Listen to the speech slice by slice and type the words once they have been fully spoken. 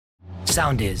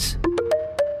Soundis.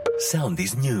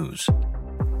 Soundis News.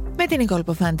 Με την Νικόλ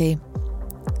Ποφάντη.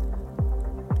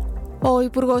 Ο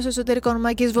Υπουργός Εσωτερικών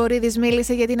Μάκης Βορίδης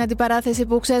μίλησε για την αντιπαράθεση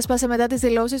που ξέσπασε μετά τις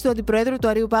δηλώσεις του Αντιπροέδρου του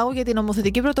Αριού Πάγου για την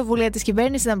νομοθετική πρωτοβουλία της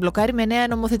κυβέρνησης να μπλοκάρει με νέα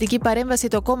νομοθετική παρέμβαση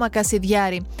το κόμμα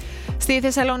Κασιδιάρη. Στη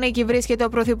Θεσσαλονίκη βρίσκεται ο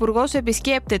Πρωθυπουργός,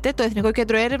 επισκέπτεται το Εθνικό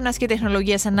Κέντρο Έρευνας και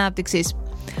Τεχνολογίας Ανάπτυξης.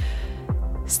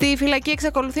 Στη φυλακή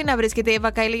εξακολουθεί να βρίσκεται η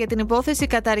Εύα Καΐλη για την υπόθεση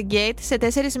Qatargate. Σε 4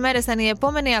 μέρες θα είναι η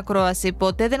επόμενη ακρόαση.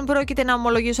 Ποτέ δεν πρόκειται να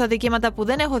ομολογήσω αδικήματα που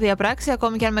δεν έχω διαπράξει,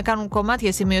 ακόμη και αν με κάνουν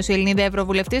κομμάτια, σημείωσε η Ελληνίδα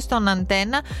Ευρωβουλευτής στον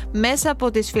Αντένα μέσα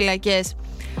από τις φυλακές.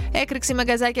 Έκρηξη με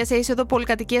γκαζάκια σε είσοδο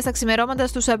πολυκατοικίας στα ξημερώματα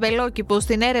στου Σαμπελόκηπου.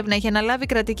 Στην έρευνα έχει αναλάβει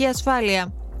κρατική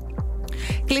ασφάλεια.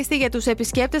 Κλειστή για τους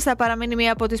επισκέπτες θα παραμείνει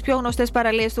μία από τις πιο γνωστές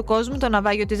παραλίες του κόσμου, το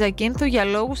ναυάγιο της Ζακίνθου, για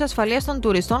λόγους ασφαλείας των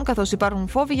τουριστών, καθώς υπάρχουν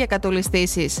φόβοι για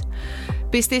κατολιστήσεις.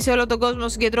 Πιστοί σε όλο τον κόσμο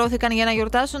συγκεντρώθηκαν για να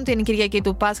γιορτάσουν την Κυριακή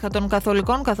του Πάσχα των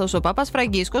Καθολικών, καθώς ο Πάπας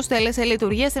Φραγκίσκος τέλεσε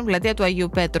λειτουργία στην πλατεία του Αγίου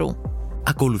Πέτρου.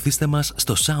 Ακολουθήστε μας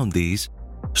στο Soundis,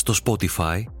 στο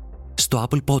Spotify, στο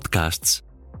Apple Podcasts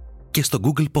και στο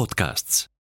Google Podcasts.